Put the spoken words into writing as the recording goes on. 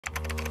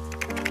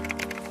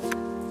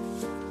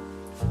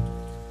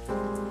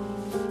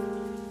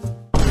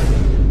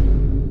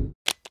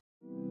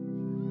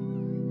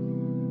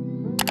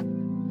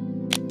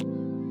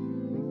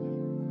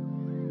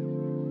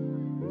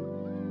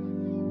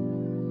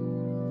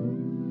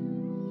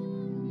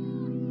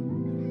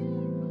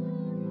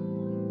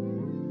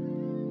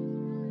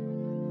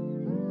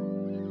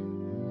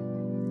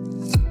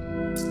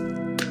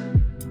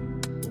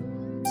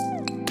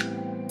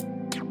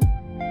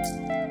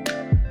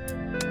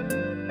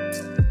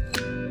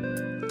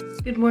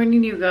Good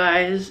morning, you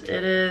guys.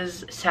 It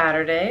is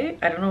Saturday.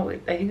 I don't know, I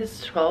think it's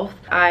the 12th.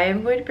 I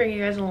am going to bring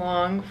you guys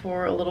along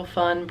for a little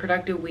fun,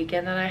 productive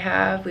weekend that I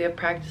have. We have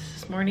practice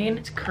this morning.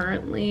 It's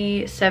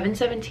currently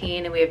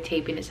 7:17 and we have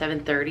taping at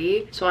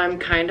 7:30. So I'm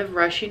kind of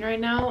rushing right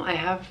now. I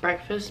have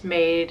breakfast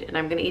made and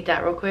I'm gonna eat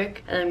that real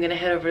quick. And I'm gonna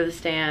head over to the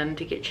stand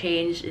to get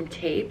changed and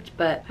taped.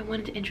 But I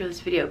wanted to intro this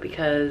video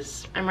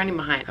because I'm running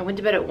behind. I went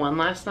to bed at 1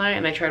 last night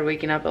and I tried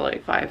waking up at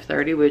like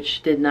 5:30,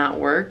 which did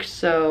not work.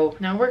 So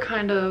now we're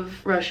kind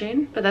of rushing,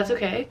 but that's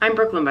okay. I'm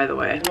Brooklyn, by the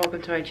way.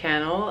 Welcome to my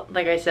channel.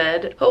 Like I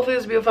said, hopefully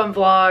this will be a fun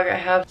vlog. I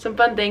have some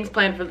fun things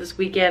planned for this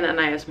weekend and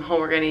I have some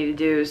homework I need to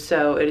do.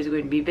 So it is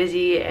going to be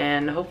busy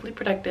and hopefully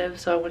productive.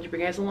 So I wanted to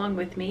bring you guys along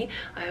with me.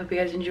 I hope you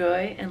guys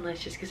enjoy and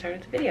let's just get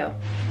started with the video.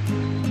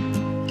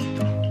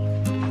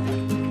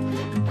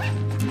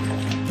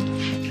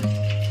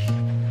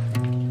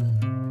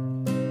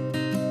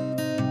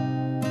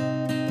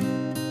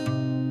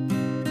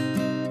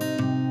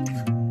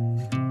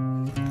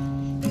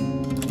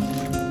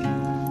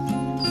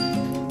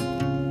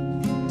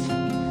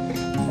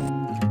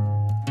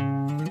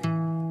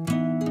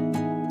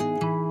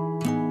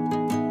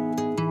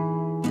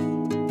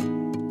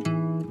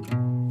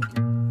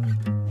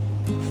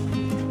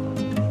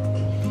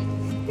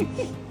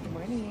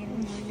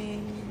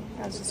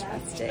 How's this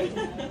rest day?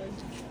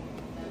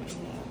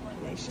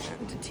 Nation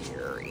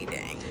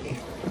deteriorating.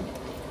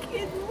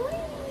 Good morning.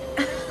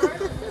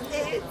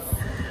 It's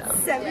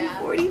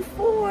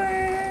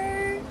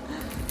 7:44.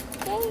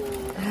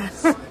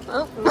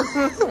 Oh.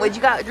 What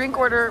you got? Drink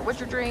order. What's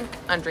your drink?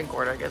 Drink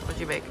order, I guess. What'd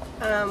you make?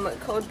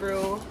 Cold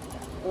brew,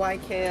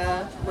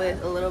 Waikea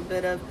with a little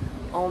bit of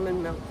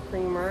almond milk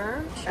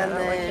creamer, and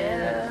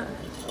then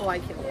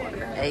Waikea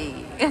water.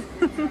 Hey.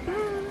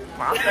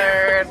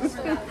 Monster.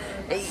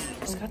 Hey.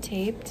 Just got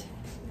taped.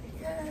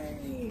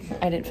 Yay.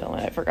 I didn't film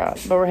it, I forgot.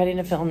 But we're heading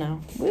to film now.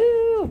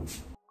 Woo!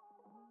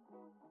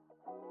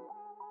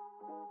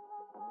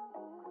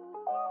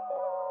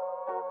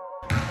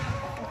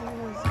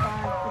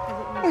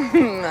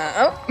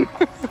 No.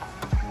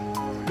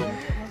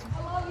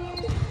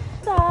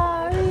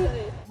 Sorry.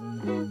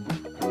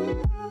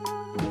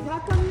 How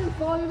come you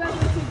follow me back on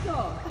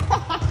TikTok?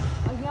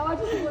 Like, now I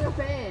just want a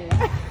fan.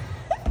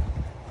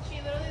 She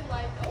literally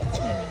liked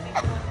everything.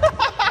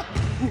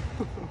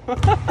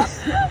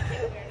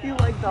 You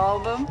liked all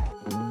of them?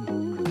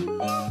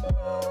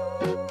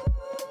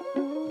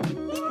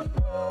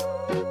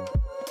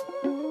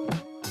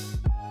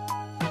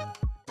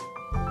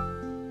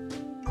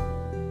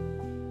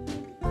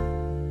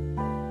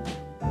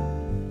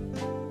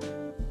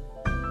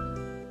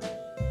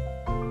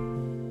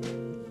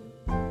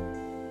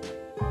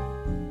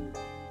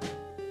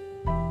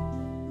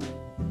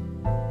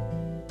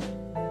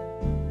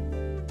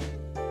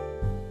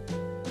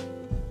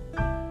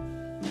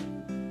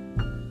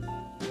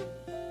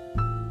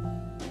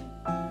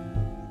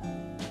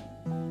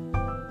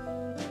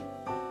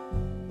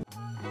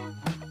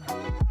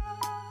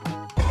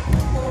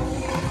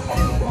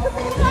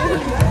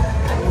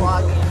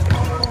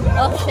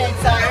 Oh shit,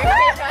 sorry.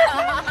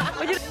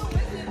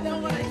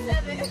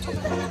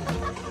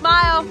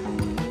 Smile.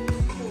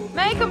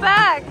 Make him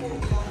back.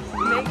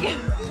 Make him.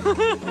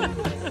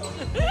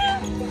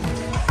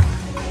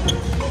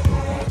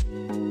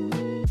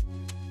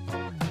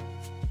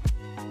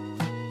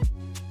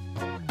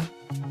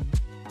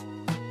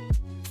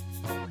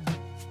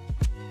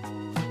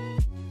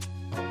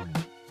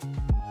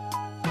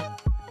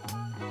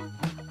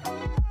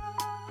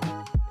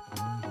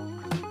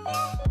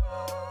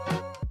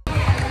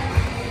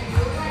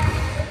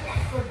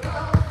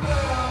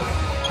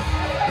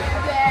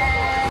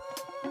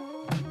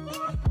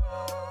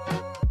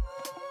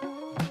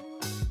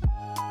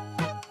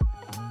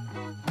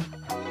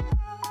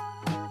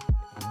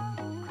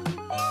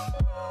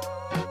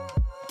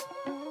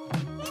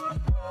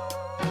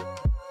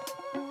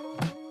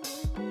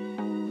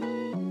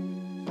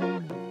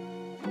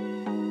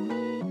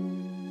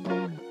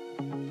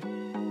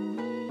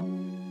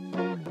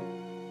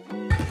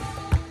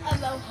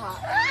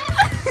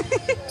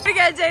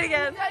 Say it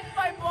again. That's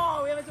my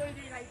ball. We have a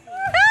 23-19.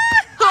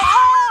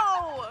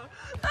 Oh!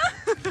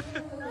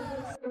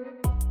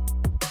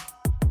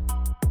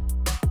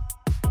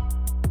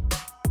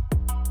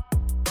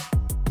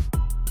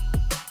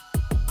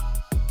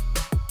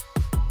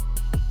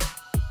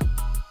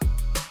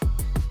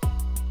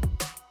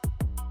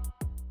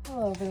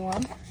 Hello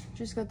everyone.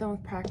 Just got done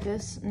with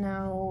practice.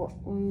 Now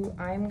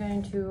I'm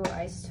going to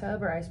ice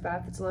tub or ice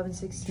bath. It's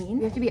 11:16.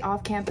 We have to be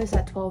off campus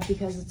at 12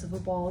 because it's a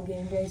football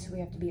game day, so we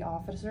have to be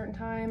off at a certain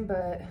time.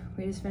 But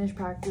we just finished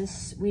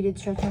practice. We did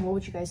stretch and roll,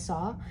 which you guys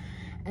saw,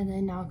 and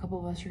then now a couple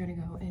of us are gonna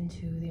go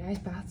into the ice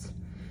baths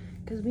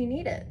because we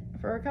need it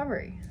for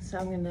recovery. So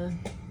I'm gonna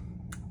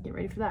get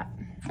ready for that.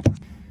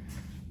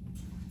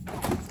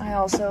 I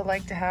also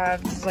like to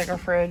have, this is like our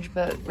fridge,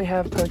 but we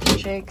have protein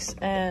shakes,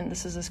 and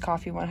this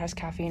coffee one has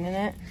caffeine in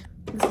it.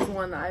 This is the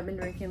one that I've been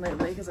drinking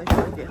lately because I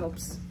feel like it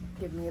helps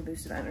give me a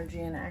boost of energy,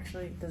 and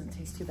actually it doesn't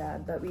taste too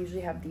bad. But we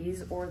usually have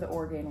these or the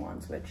Orgain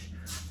ones, which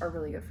are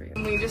really good for you.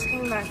 We just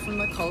came back from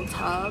the cold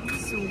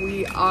tubs.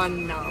 We are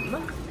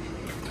numb.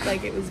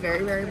 Like, it was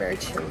very, very, very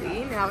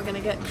chilly. Now we're gonna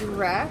get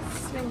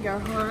dressed and go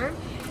home.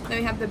 Then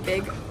we have the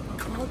big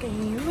ball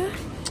game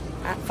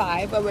at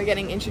 5 where we're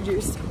getting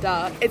introduced.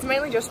 It's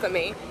mainly just for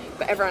me,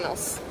 but everyone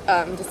else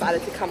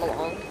decided to come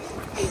along,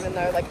 even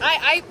though like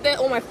they're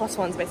all my plus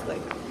ones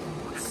basically.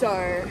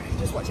 So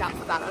just watch out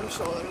for that. I'm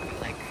sure it'll be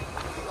like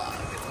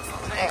vlogs or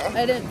something.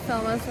 I didn't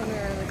film us when we were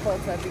in the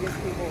cold tub because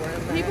people were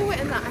in there. People were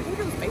in that. I think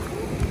it was baseball.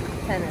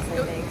 Tennis, I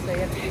think. So you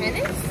have to be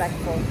Tennis?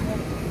 respectful.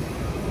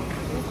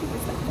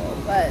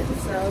 But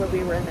just know that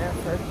we were in there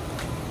for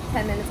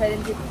 10 minutes. I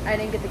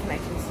didn't get the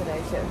connections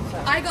today too. So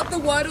I got the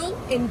Wordle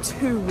in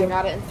 2. I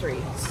got it in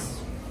 3.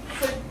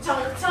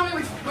 So tell me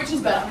which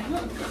is better.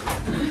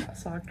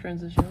 Sock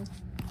transition.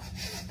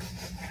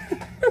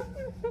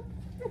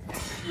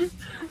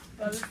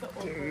 That is the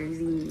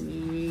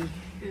Dirty.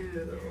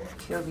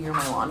 Feel you're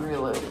my laundry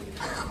load.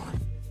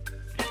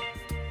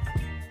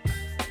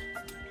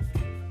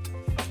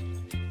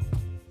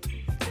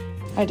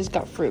 I just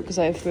got fruit because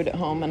I have food at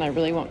home and I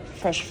really want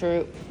fresh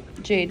fruit.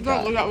 Jade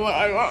got, look at what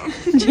I want.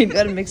 Jade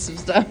got a mix of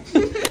stuff.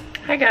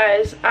 Hi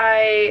guys,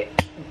 I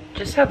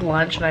just had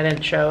lunch and I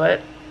didn't show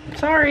it.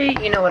 Sorry,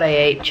 you know what I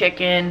ate?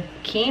 Chicken,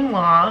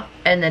 quinoa,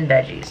 and then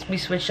veggies. We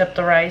switched up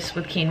the rice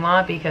with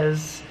quinoa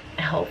because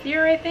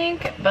healthier, I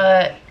think.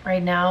 But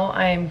right now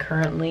I'm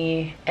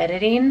currently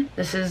editing.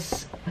 This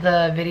is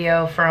the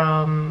video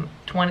from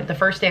the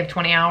first day of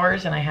 20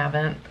 hours and I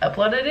haven't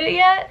uploaded it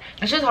yet.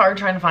 It's just hard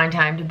trying to find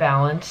time to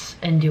balance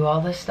and do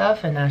all this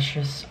stuff, and that's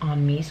just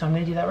on me. So I'm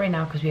gonna do that right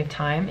now because we have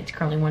time. It's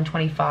currently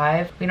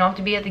 1:25. We don't have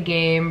to be at the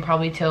game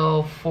probably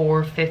till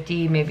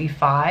 4:50, maybe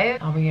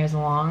 5. I'll bring you guys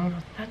along.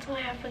 That's all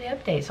I have for the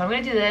update. So I'm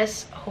gonna do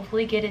this,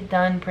 hopefully get it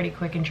done pretty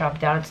quick and chop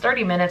it down. It's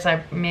 30 minutes.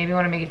 I maybe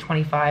want to make it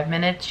 25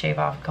 minutes, shave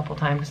off a couple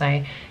times because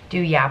I do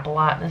yap a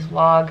lot in this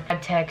vlog.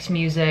 Add text,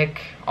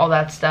 music, all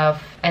that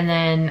stuff. And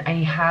then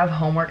I have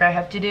homework I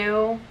have to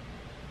do,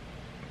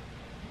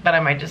 but I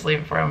might just leave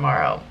it for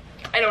tomorrow.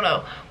 I don't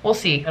know, we'll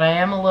see. But I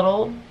am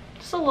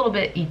just a little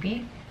bit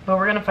eepy, but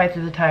we're gonna fight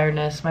through the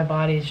tiredness. My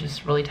body is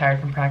just really tired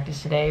from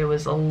practice today. It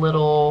was a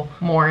little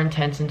more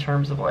intense in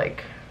terms of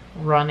like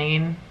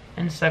running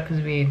and stuff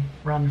because we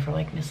run for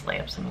like missed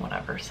layups and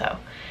whatever. So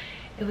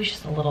it was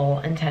just a little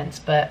intense,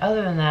 but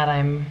other than that,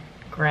 I'm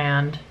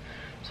grand.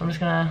 So I'm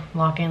just gonna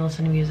lock in,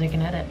 listen to music,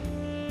 and edit.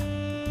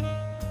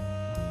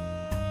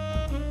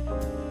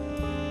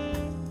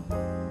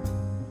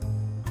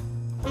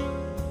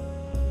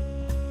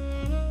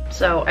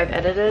 So I've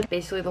edited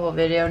basically the whole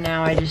video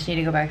now. I just need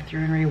to go back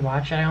through and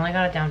rewatch it. I only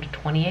got it down to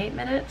 28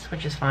 minutes,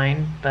 which is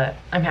fine, but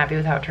I'm happy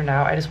with how it turned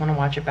out. I just want to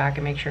watch it back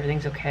and make sure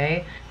everything's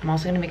okay. I'm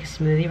also gonna make a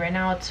smoothie right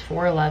now. It's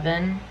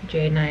 4:11.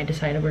 Jade and I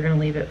decided we're gonna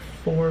leave at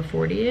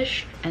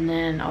 4:40-ish, and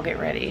then I'll get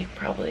ready,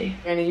 probably.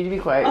 I need you to be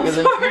quiet because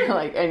I'm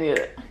like, I need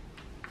it.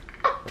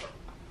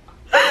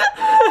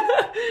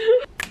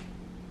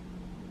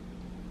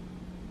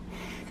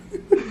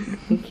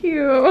 Thank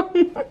you.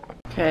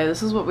 Okay,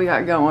 this is what we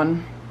got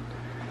going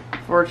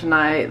for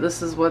tonight.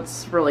 This is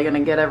what's really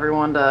gonna get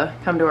everyone to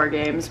come to our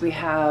games. We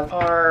have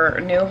our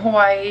new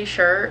Hawaii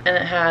shirt, and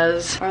it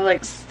has our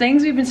like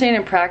things we've been saying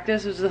in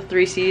practice, which is the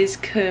 3 C's.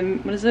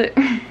 What is it?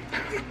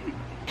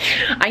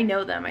 I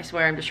know them, I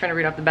swear. I'm just trying to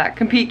read off the back.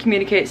 Compete,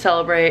 communicate,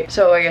 celebrate.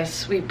 So I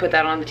guess we put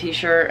that on the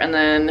t-shirt, and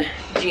then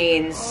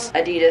jeans,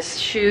 Adidas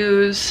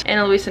shoes, and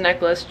a Luisa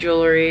necklace,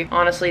 jewelry.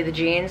 Honestly, the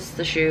jeans,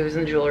 the shoes,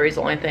 and the jewelry is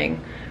the only thing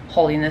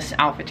holding this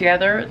outfit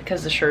together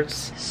because the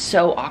shirt's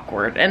so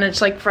awkward and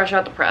it's like fresh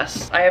out the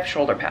press. I have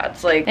shoulder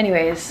pads, like,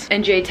 anyways.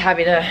 And Jade's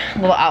having a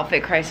little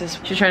outfit crisis.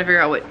 She's trying to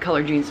figure out what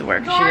color jeans to wear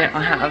because she didn't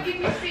have. You see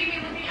me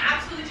looking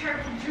absolutely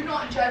terrible. Do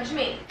not judge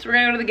me. So we're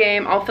gonna go to the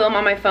game. I'll film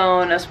on my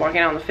phone, us walking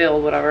out on the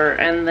field, whatever,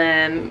 and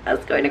then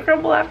us going to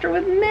Crumble after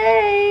with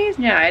May.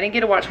 Yeah, I didn't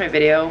get to watch my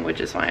video,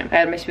 which is fine. I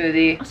had my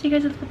smoothie. I'll see you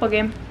guys at the football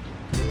game.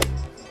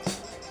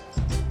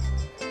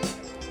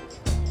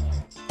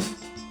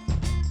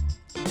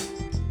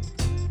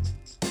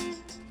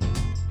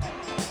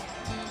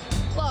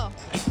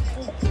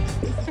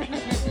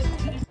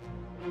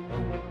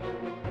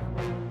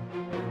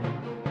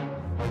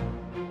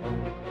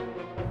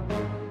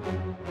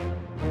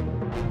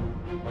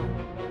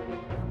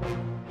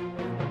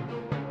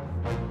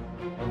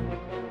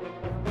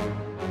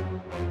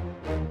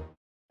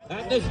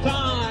 At this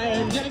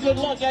time, get a good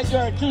look at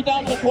your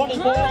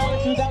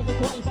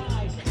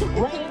 2024-2025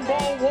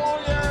 Rainbow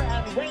Warrior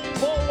and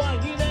Rainbow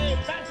Wahine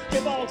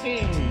basketball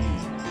team.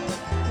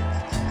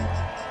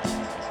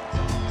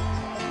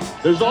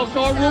 There's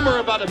also a rumor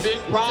about a big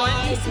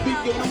prize to be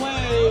given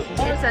away.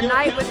 It's a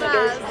night with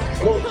us.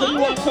 We'll see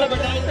you on October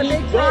 19th.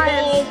 Ladies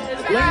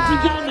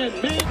and gentlemen,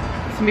 big.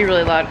 It's gonna be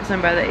really loud because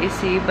I'm by the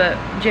AC, but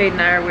Jade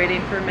and I are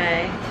waiting for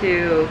May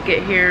to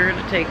get here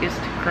to take us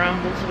to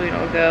Crumble so we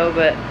don't go,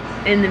 but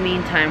in the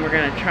meantime, we're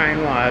gonna try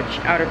and watch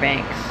Outer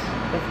Banks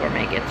before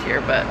May gets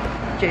here, but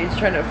Jade's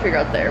trying to figure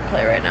out the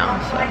airplay right now,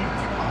 so.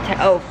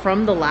 Oh,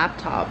 from the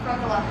laptop. From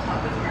the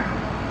laptop as well.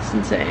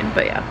 just insane.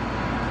 But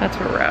yeah, that's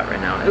where we're at right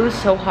now. It was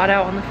so hot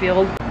out on the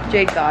field.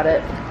 Jade got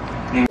it.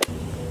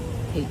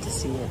 Hate to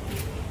see it.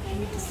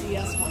 Hate to see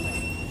us on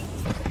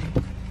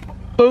it.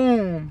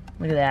 Boom!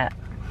 Look at that.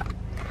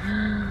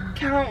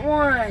 Count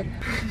one.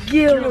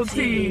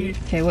 Guilty.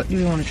 Okay, what do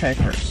we want to try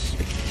first?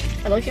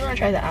 I like you want to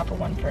try the apple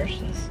one first.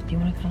 Do you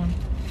want to cut them?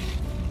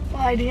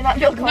 Why do you not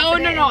feel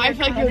confident? No. I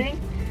feel like you're.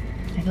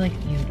 I feel like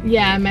you.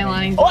 Yeah,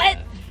 Melanie. What?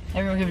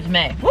 Everyone give it to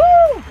May. Woo!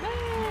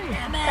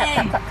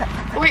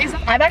 Wait, is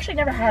that I've actually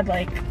never had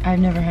like I've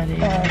never had it.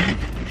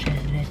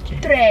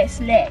 tres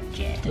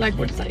leches. like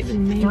what does that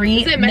even mean?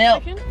 Three Is it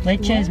milk. Mexican?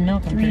 Leche is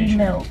milk, I'm pretty sure.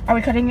 milk. Are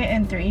we cutting it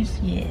in threes?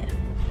 Yeah.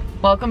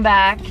 Welcome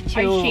back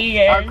to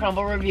cheated. our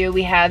crumble review.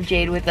 We have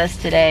Jade with us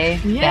today.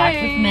 Back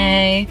with Yay.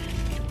 May.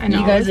 I know.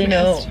 You guys I was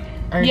know missed.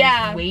 are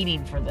Yeah. just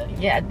waiting for this.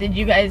 Yeah. Did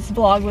you guys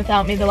vlog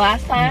without me the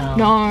last time?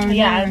 No.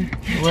 Yeah.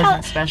 It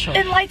wasn't special.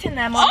 Enlighten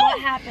them on what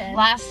happened.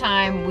 Last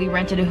time we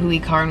rented a Hui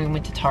car and we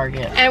went to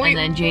Target. And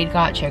then Jade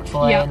got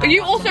Chick-fil-A. Yeah. and I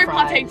You got also some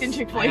fries. partaked in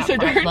Chick-fil-A, I got so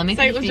fries. don't Let me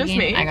say it finish was just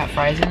speaking. me. I got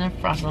fries and a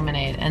frosted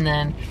lemonade. And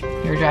then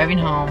we were driving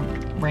home,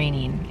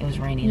 raining. It was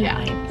raining Yeah.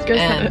 at night. Let's go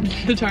And-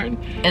 for the turn.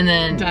 And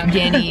then Done.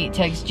 Danny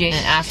texted Jade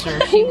and asked her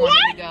if she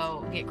wanted to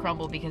go get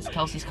crumble because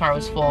Kelsey's car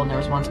was full and there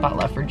was one spot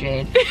left for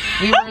Jade.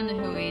 We were in the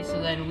Hui, so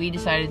then we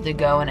decided to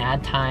go and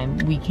add time.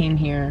 We came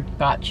here,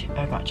 got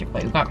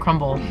Chick-fil-A, we got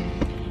crumble,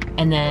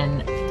 and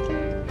then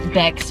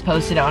Bex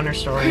posted it on her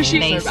story and She's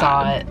May so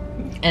saw bad.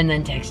 it and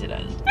then texted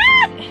us.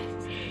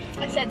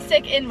 I said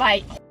sick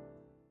invite,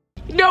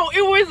 No,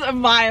 it was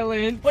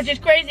violent. which is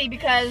crazy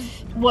because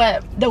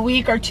the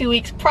week or 2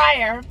 weeks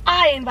prior,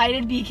 I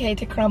invited BK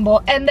to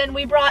crumble, and then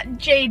we brought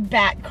Jade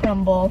back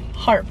crumble.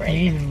 Heartbreak.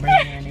 They didn't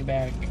bring any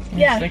back.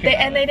 Yeah, they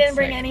didn't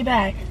bring any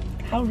back.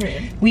 How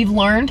rude. We've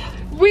learned.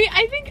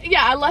 I think,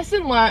 yeah, a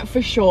lesson learned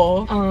for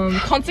sure.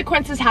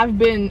 Consequences have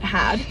been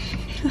had.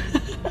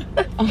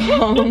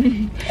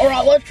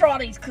 Alright, let's try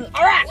these cookies.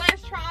 Alright.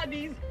 Let's try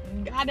these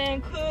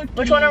goddamn cookies.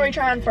 Which one are we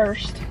trying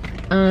first?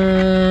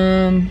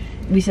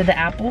 We said the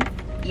apple.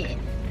 Yeah.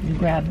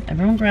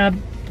 Everyone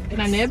grab. Can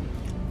I nib?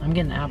 I'm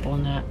getting the apple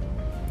in that.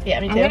 Yeah,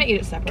 me too. I'm gonna eat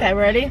it separate. Okay,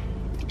 ready?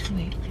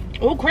 Wait.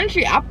 Oh,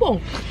 crunchy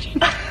apple.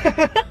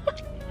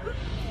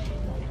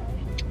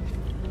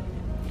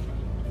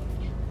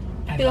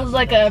 Feels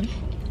like a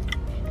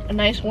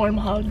nice warm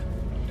hug.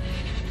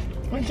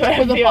 That's what I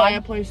With a feel.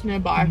 fireplace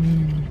nearby.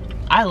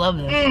 I love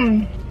this.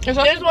 It's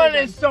This one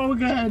is so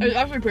good. It's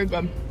actually pretty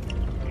good.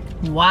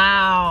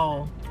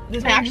 Wow.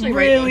 This I one's actually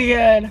really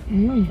good.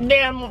 Mm.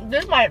 Damn,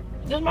 this might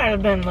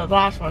have been the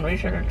last one we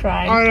should have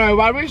tried. I know,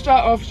 why did we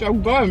start off so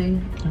good?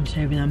 I'm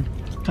saving them.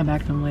 Come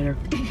back to them later.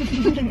 Tastes,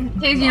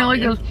 you know,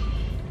 like those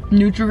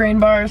Nutri-Grain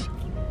bars.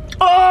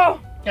 Oh,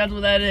 That's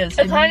what that is.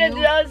 it kind of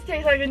does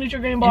taste like a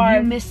Nutri-Grain If bar.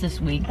 you missed this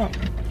week,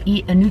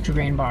 eat a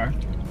Nutri-Grain bar.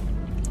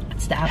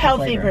 It's the apple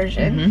Healthy flavor.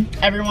 version.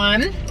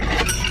 Everyone,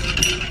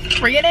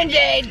 bring it in,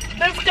 Jade.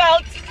 Let's go.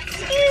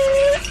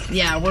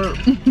 Yeah, we're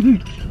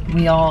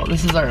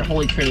this is our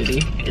holy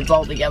trinity. It's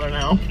all together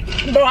now.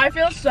 Bro, I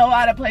feel so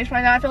out of place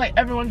right now. I feel like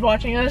everyone's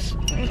watching us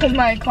because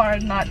my car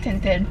is not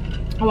tinted.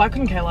 Oh, I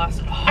couldn't care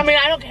less. I mean,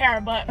 I don't care,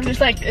 but I'm just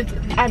like,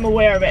 I'm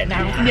aware of it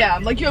now. Yeah,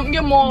 like you're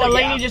more. The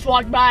lady just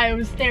walked by and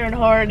was staring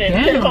hard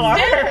at the Damn.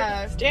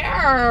 car.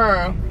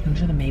 Stare. Come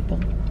to the maple.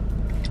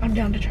 I'm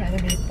down to try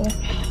the maple.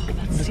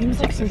 Seems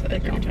like so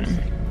thick.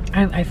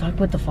 I fuck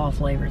with the fall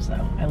flavors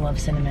though. I love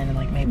cinnamon and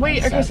like maple. Wait,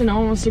 and okay, stuff. so no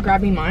one wants to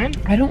grab me mine?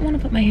 I don't want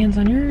to put my hands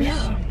on yours.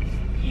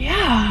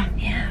 Yeah.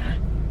 Yeah.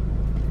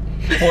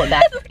 Pull it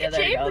back. Yeah,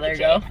 there you go. There you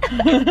go.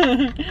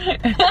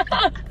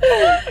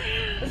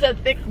 It's a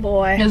thick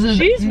boy. This is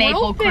She's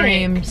maple real thick.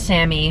 cream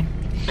Sammy. Ew!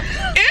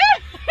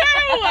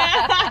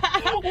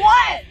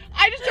 What?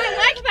 I just don't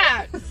like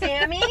that.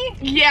 Sammy?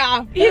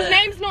 Yeah, his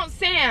name's not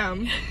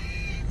Sam.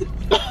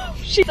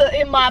 She's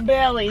in my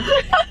belly.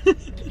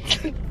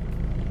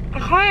 I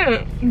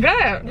can't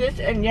get it. This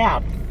and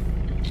yeah.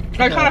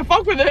 I kind of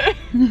fuck with it.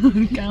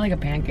 Kind of like a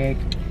pancake.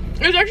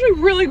 It's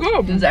actually really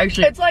good. It's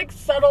actually. It's like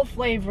subtle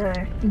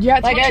flavor. Yeah,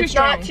 it's Like not too it's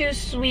strong. not too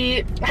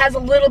sweet. Has a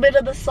little bit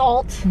of the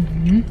salt.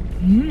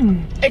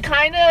 It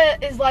kind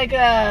of is like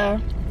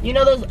a, you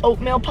know those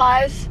oatmeal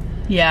pies?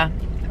 yeah.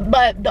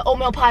 But the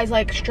oatmeal pie is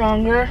like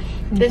stronger.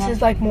 This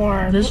is like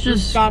more. This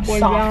just Stop one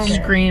down.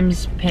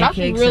 screams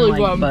pancakes really and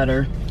like good.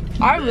 butter.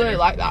 I really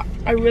like that.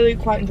 I really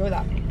quite enjoy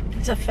that.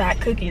 It's a fat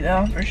cookie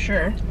though, for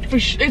sure.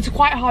 It's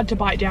quite hard to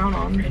bite down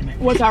on.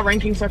 What's our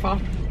ranking so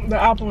far?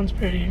 The apple one's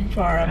pretty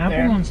far up Apple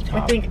there. one's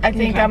top. I think Okay.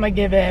 I'm gonna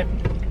give it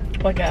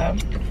like a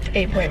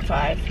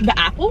 8.5. The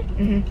apple?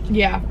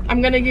 Yeah,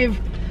 I'm gonna give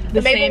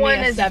the maple Sammy one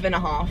a is-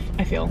 7.5.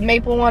 I feel.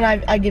 Maple one,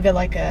 I give it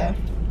like a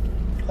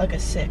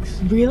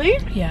 6. Really?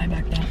 Yeah, I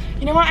back that.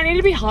 You know what? I need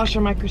to be harsh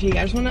on my critique.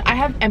 I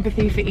have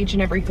empathy for each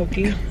and every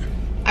cookie.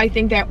 I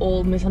think they're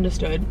all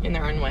misunderstood in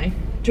their own way.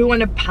 Do you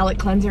want a palate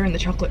cleanser in the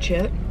chocolate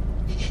chip?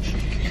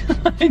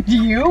 Do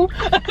you?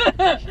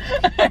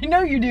 I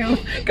know you do.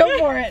 Go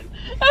for it.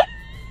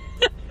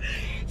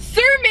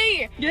 Sue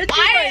me! Get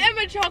I yours. am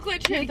a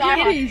chocolate chip Take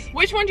diehard. yours.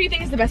 Which one do you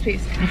think is the best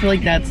piece? I feel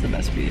like that's the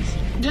best piece.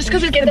 Just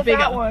because it's Get the the bigger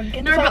fat one.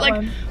 Get the No, fat but like,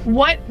 one.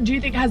 what do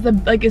you think has the,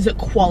 like, is it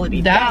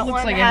quality? That looks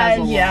one like it has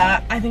a lot.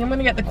 Yeah, I think I'm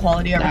gonna get the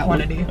quality over That one-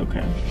 quantity.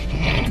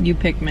 Okay. You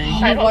pick me. Oh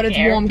my god, it's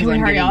warm. Can we I'm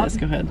hurry getting up? this.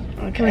 Go ahead.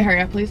 Can we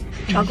hurry up, please?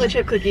 Chocolate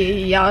chip cookie.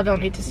 Y'all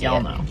don't need to see Y'all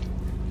it. know.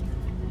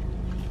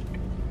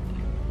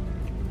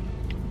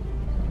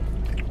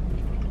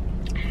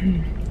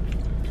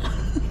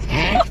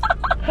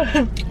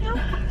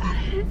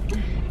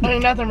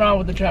 There's nothing wrong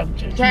with the chocolate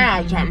chip. 10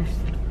 out of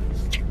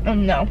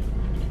 10. No.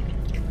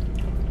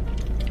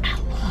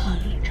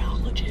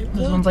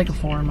 This one's like a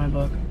 4 in my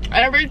book.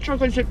 Every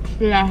chocolate chip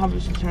cookie I have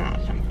is a 10 out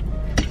of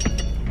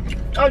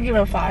 10. I'll give it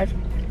a 5.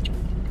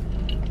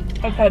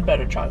 I've had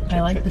better chocolate chip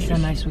I like the cookies.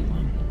 semi-sweet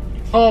one.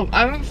 Oh,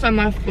 I think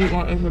semi-sweet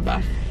one is the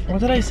best. What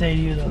did I say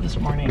to you though this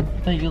morning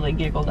that you like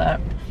giggled at?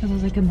 Because I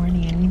was like, good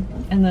morning.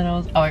 And then I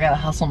was, oh, I gotta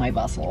hustle my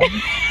bustle.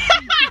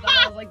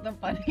 That was like the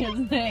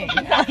funniest thing. I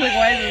was like,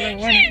 why is it like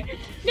morning?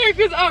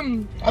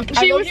 No, because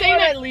she was saying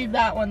that leave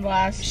that one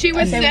last. She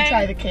was I say we saying-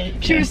 try the cake.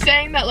 she was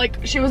saying that like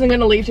she wasn't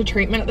gonna leave to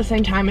treatment at the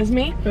same time as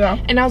me. Yeah.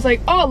 And I was like,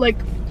 oh, like,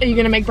 are you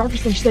gonna make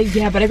breakfast? And she's like,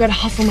 yeah, but I gotta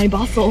hustle my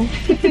bustle. And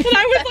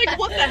I was like,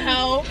 what the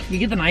hell? You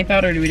get the knife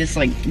out or do we just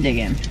like dig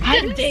in?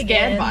 I'm dig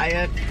scared in. by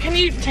it. Can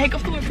you take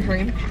off the whipped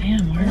cream?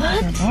 Damn,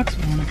 where's our box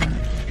falling apart?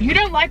 You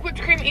don't like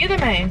whipped cream either,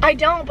 man. I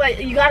don't,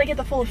 but you gotta get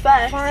the full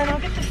effect. Fine, I'll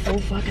get the full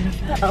fucking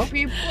effect. Uh-oh.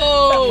 People.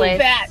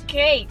 Fat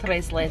cake.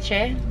 Tres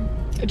leche.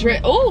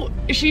 Oh,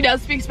 she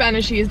does speak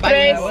Spanish. She is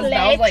bilingual.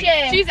 That was like-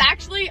 She's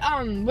actually,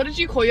 what did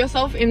you call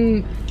yourself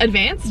in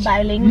advanced?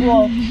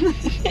 Bilingual.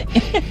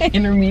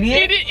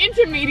 Intermediate?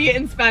 Intermediate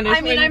in Spanish.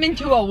 I mean, I'm in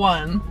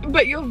 201.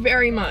 But you're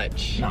very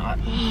much. Not.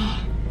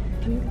 I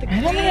I don't think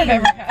I've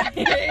ever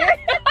had.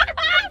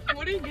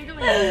 What are you giggling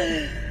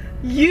at?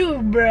 You,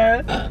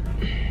 bruh.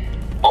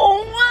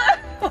 Oh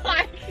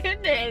my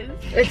goodness.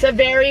 It's a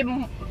very,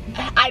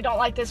 I don't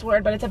like this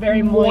word, but it's a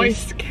very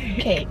moist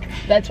cake.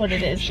 That's what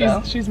it is,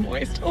 though. She's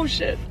moist. Oh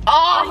shit.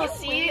 Oh,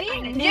 see?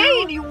 I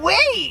knew.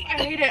 wait!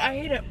 I hate it. I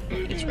hate it.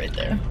 It's right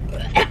there.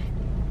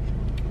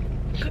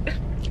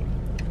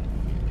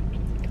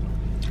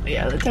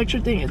 Yeah, the texture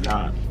thing is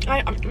not.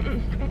 I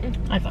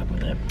fuck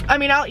with it. I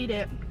mean, I'll eat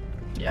it.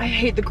 I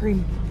hate the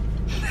cream.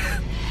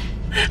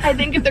 I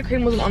think if the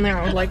cream wasn't on there,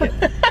 I would like it.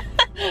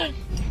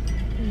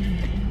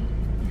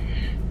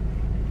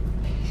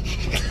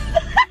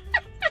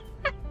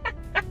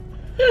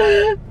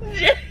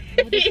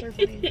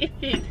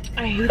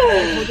 I hate that.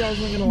 I told you I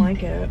wasn't gonna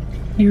like it.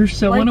 You're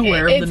so Like,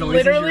 unaware of the it's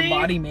noises your literally-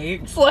 body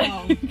makes.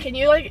 Like, can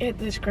you like hit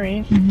the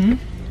screen?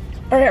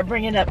 Mm-hmm. Or here,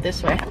 bring it up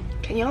this way.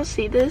 Can y'all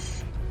see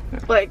this?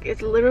 Like,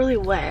 it's literally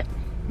wet.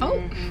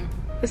 Oh.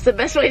 It's the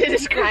best way to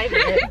describe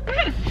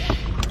it.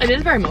 It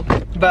is very milky.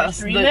 That's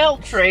Three the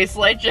milks. Trace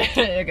leche.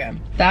 Okay.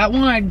 That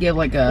one I'd give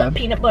like a.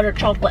 Peanut butter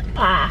chocolate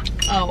pie.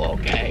 Oh,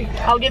 okay.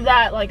 I'll give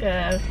that like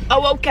a.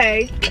 Oh,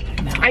 okay.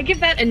 No. I give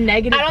that a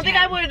negative. I don't think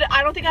I would.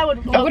 I don't think I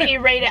would low-key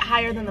rate it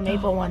higher than the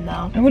maple one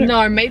though. I wouldn't.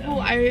 No, maple.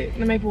 The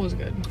maple was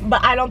good.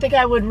 But I don't think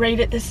I would rate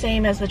it the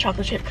same as the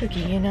chocolate chip cookie.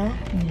 You know.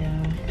 Yeah.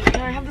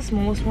 Can I have the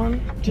smallest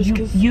one? Just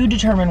because You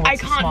determine what's I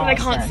can't, but I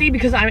can't see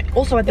because I'm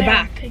also at the There,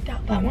 back. Take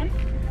that That one. one?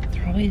 It's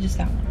probably just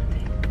that one.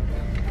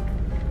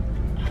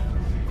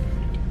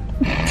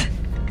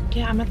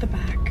 Yeah, I'm at the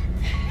back.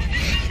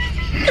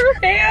 Your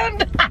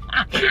hand.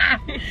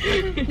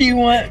 You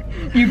want?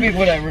 You pick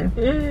whatever.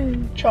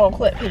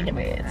 Chocolate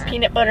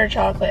peanut butter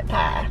chocolate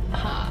pie.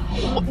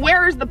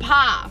 Where is the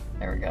pie?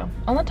 There we go.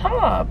 On the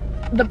top.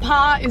 The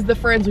pie is the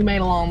friends we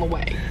made along the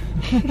way.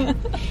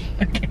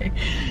 Okay.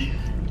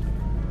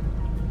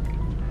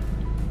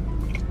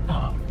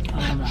 Oh,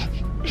 I love that.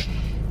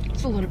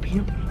 It's a lot of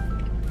peanut butter.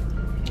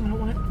 I don't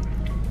want it.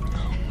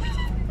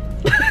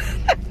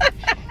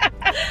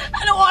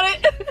 I don't want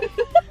it.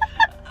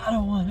 I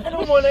don't want it. I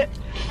don't want it.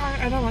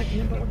 I don't like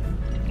peanut butter.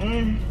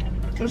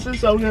 This is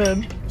so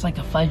good. It's like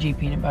a fudgy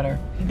peanut butter.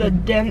 The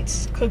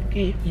dense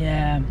cookie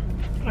Yeah.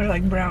 or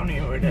like brownie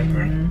or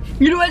whatever.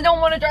 You know I don't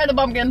want to try the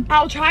pumpkin.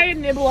 I'll try a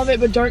nibble of it,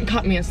 but don't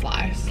cut me a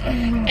slice.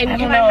 And can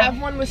know. I have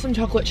one with some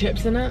chocolate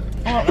chips in it?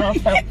 I don't know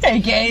if that.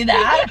 AKA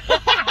that.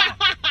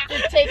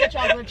 Just take a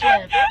chocolate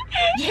chip.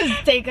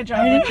 Just take a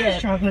chocolate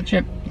chip. Chocolate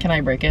chip. Can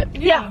I break it?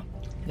 Yeah.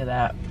 Look at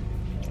that.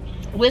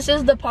 This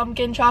is the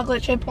pumpkin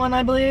chocolate chip one,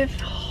 I believe.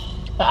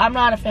 But I'm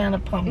not a fan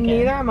of pumpkin.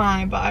 Neither am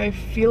I, but I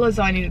feel as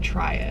though I need to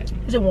try it.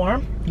 Is it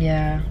warm?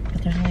 Yeah.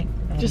 But there's like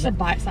Just a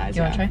bite size.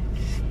 You want to try?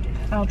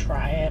 I'll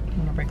try it. You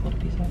want to break a little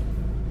piece off?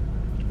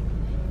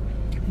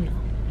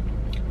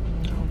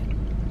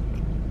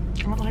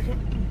 I don't like it.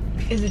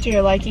 Is it to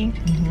your liking?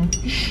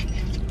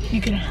 Mm-hmm.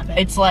 You can have it.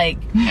 It's like,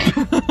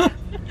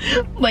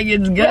 like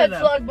it's good. Red enough.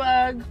 slug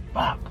bug.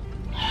 Fuck.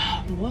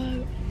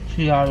 What?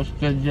 She got us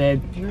good,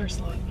 Jade. You're a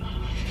slut.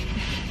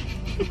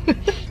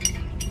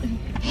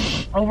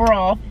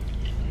 Overall,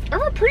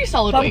 I'm a pretty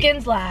solid weight.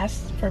 Pumpkins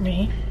last for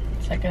me.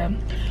 It's like a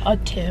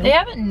 2. they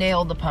haven't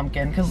nailed the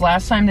pumpkin because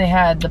last time they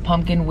had the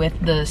pumpkin with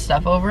the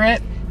stuff over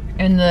it,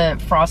 and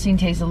the frosting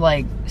tasted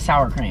like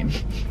sour cream.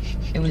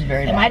 It was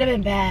very It bad. might have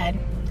been bad.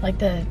 Like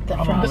the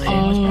Probably.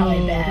 frosting was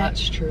probably bad.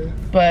 That's true.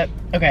 But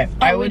okay,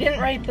 I We would. didn't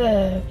write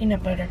the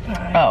peanut butter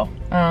pie. Oh,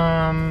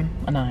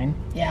 a 9.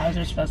 Yeah, I was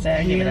just supposed to say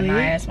I give it a 9.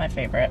 That's my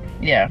favorite.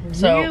 Yeah.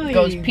 So Really?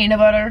 goes peanut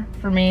butter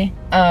for me.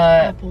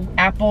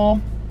 Apple,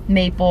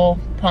 maple,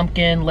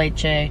 pumpkin,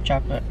 leche,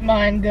 chocolate.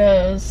 Mine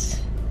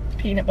goes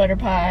peanut butter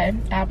pie,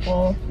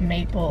 apple,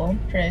 maple,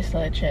 tres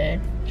leche,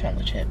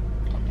 chocolate chip,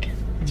 pumpkin.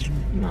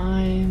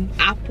 Mine,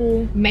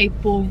 apple,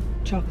 maple,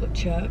 chocolate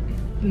chip,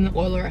 and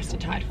all the rest are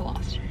tied for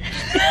last.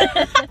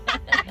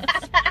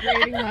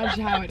 Pretty much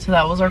how it. So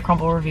that was our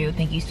crumble review.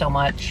 Thank you so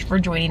much for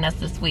joining us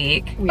this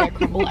week. We are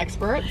crumble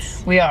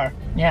experts. We are.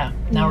 Yeah.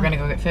 Now we're gonna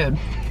go get food.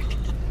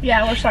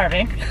 Yeah, we're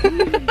starving.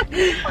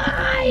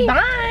 Bye.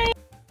 Bye.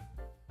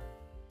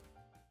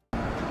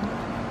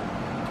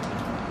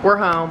 We're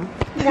home.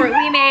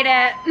 We made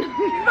it.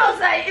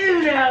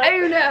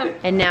 Uno.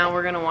 And now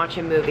we're gonna watch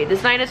a movie.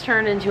 This night has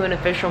turned into an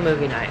official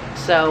movie night.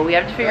 So we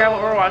have to figure out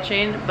what we're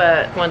watching,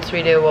 but once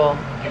we do, we'll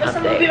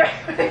update.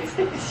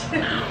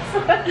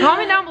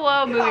 Comment down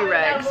below movie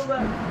regs.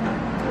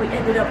 We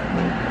ended up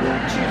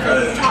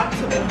choosing Talk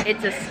to Me.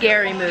 It's a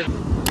scary movie.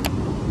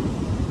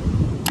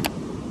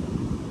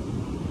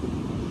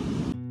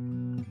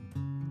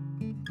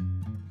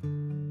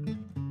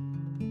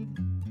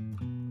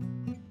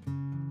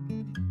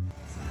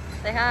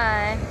 Say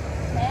hi.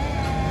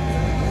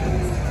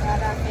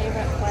 At our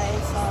favorite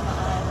place on the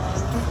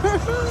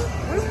island.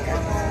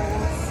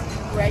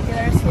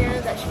 Regulars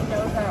here that she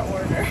knows our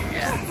order.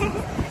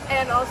 Yeah.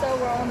 And also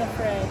we're on the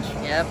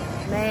fridge. Yep.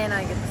 May and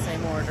I get the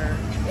same order.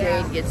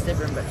 Yeah. Jade gets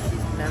different, but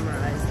she's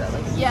memorized that.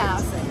 Like,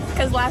 Yeah,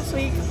 because last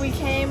week we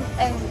came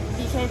and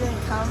BK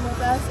didn't come with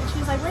us, and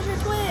she's like, "Where's your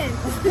twin?"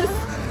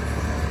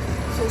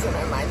 She was in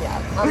her mind,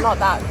 yeah. I'm not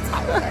that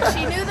tired.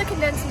 She knew the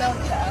condensed milk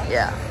though.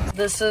 Yeah.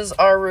 This is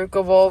our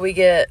Ruka bowl. We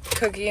get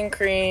cookie and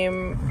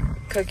cream,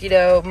 cookie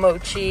dough,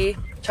 mochi,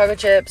 chocolate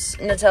chips,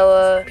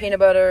 Nutella, peanut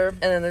butter,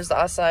 and then there's the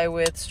acai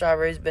with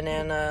strawberries,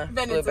 banana,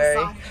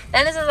 blueberry.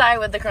 And this is acai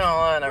with the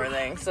granola and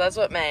everything. So that's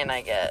what May and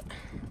I get.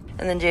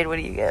 And then Jade, what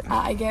do you get?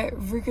 I get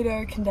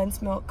Ruka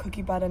condensed milk,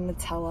 cookie butter,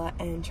 Nutella,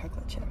 and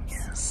chocolate chips.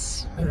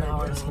 Yes. And now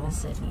we're just gonna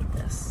sit and eat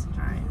this.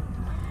 All right.